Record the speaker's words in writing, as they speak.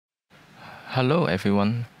Hello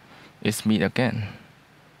everyone, it's me again.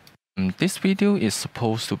 This video is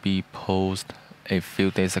supposed to be posted a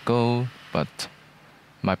few days ago, but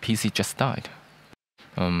my PC just died.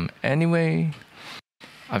 Anyway,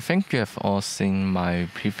 I think you have all seen my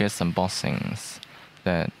previous unboxings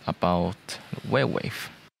about WhaleWave.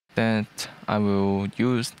 That I will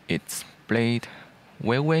use its blade,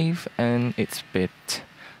 WhaleWave, and its bit,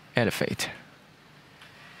 Elevate.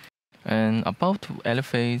 And about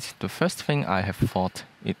Elevate, the first thing I have thought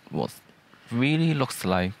it was really looks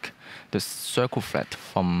like the circle thread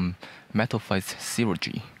from Metal Fight Zero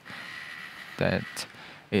G. That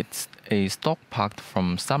it's a stock part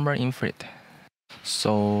from Summer Infinite.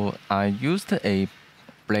 So I used a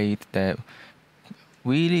blade that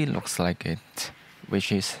really looks like it,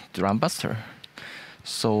 which is Drumbuster.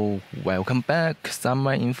 So welcome back,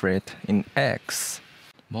 Summer Infinite in X.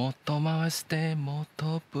 もっと回してもっ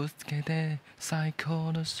とぶつけて最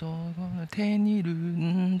高の称号が手に入る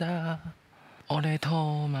んだ俺と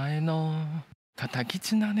お前の敵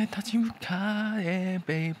絆で立ち向かえ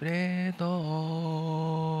ベイブレード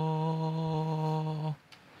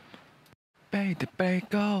ベイドブレイ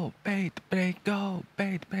ゴーベイドブレイゴー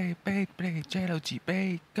ベイドブレイベイドブレイジェロジ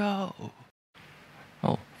ベイゴー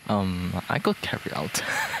Oh, I got carried out.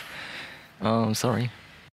 Sorry.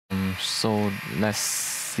 So let's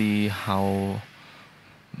see how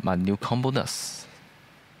my new combo does.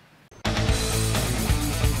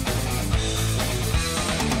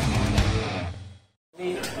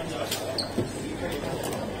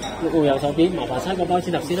 右右手邊，麻煩猜個包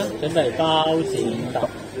剪揼先啦，準備包剪揼，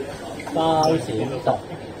包剪揼，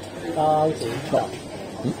包剪揼，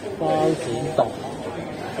包剪揼，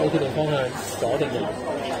好決定方向，左定右，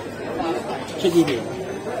出呢邊。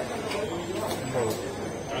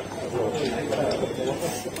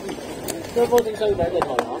雙方正需要第一個台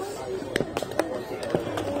畫。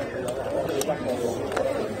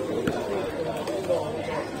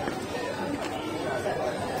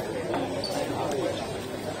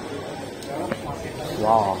哇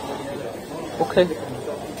 ，OK，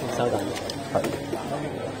 稍等，係。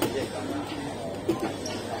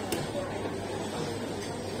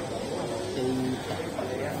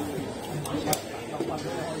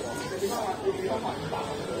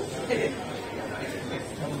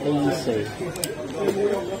A4，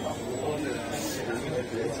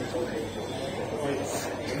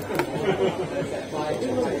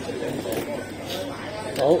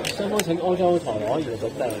 好，雙方請安裝台畫，然後準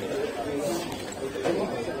備。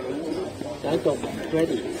第一個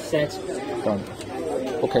ready set done.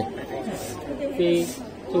 OK. 3,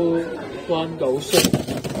 2, 1 go shoot。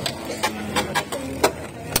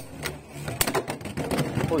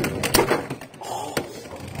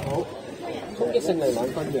好，衝擊勝利2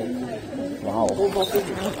分嘅。哇！高分先。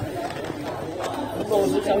咁我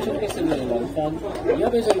選手衝擊勝利2分，而家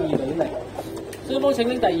比數2-0。雙方請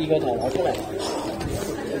拎第二個台畫出嚟。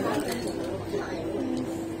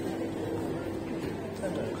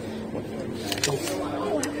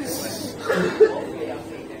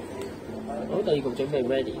好，第二局準備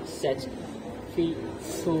ready set 3,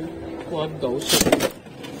 2, 1 go shoot。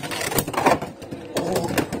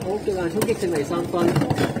好，極限衝擊勝利3分，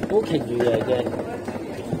好鯨魚嚟嘅。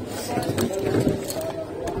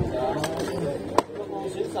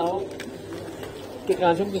選手極限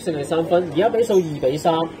衝擊勝利3分，而家比數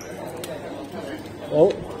2-3。好，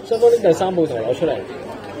雙方拎第三部台攞出嚟。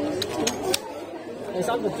第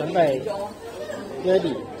三局準備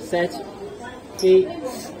ready set 3,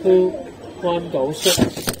 2, 1 go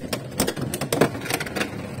shoot。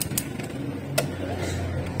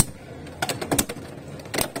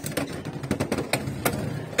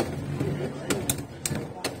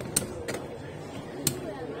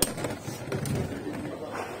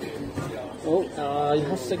好，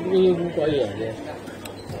黑色呢烏龜贏嘅。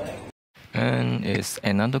And it's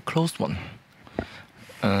another close one.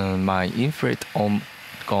 My Infinite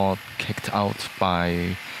got kicked out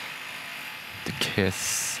by the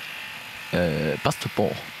kid's Buster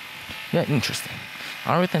Ball. Yeah, interesting.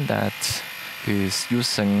 Other than that, he's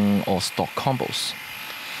using all stock combos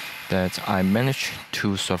that I managed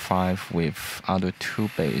to survive with other two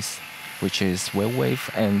bays, which is WhaleWave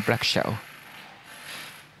and Black Shell.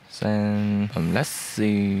 Then let's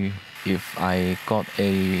see if I got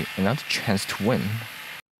another chance to win.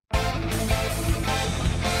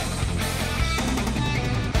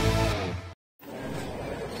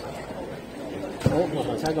 好，麻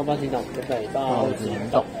煩猜個包剪揼，準備包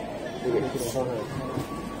剪揼。你決定方向。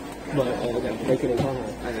唔係你決定方向。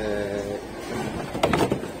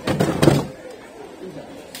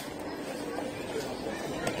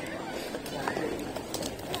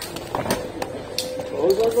好，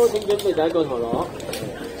嗰哥請準備第一個陀螺。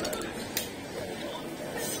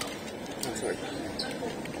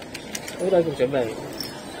好，大家準備。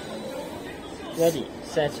Ready,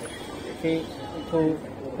 set, 3, 2,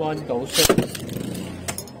 1, go, shoot。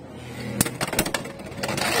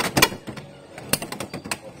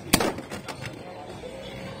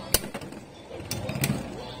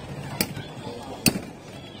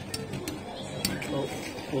好，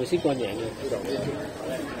黃色棍贏嘅呢度。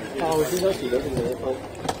後先收時到定1分。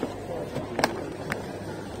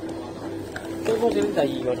雙方小拎第二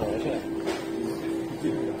個陀螺出嚟。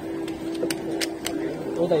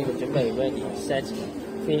好，第二個準備 ，ready, set,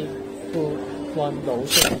 3, 2, 1, go,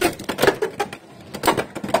 shoot。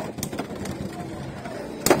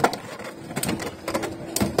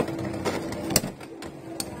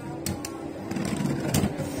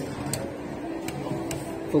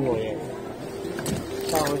復和嘢。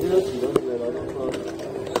但我知道遲咗你攞得分。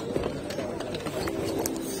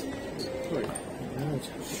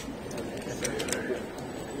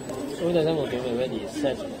好，第三個準備 ready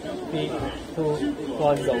set 3, 2,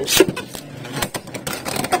 1 go。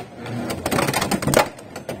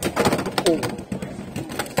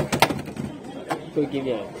佢劍贏。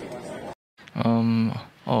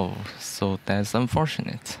Oh, so that's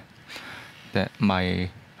unfortunate that my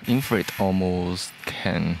infrared almost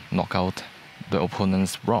can knock out the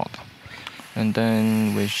opponent's rod, and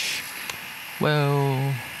then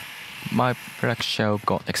well, my black shell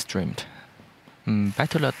got extremed.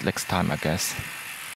 Better luck next time, I guess.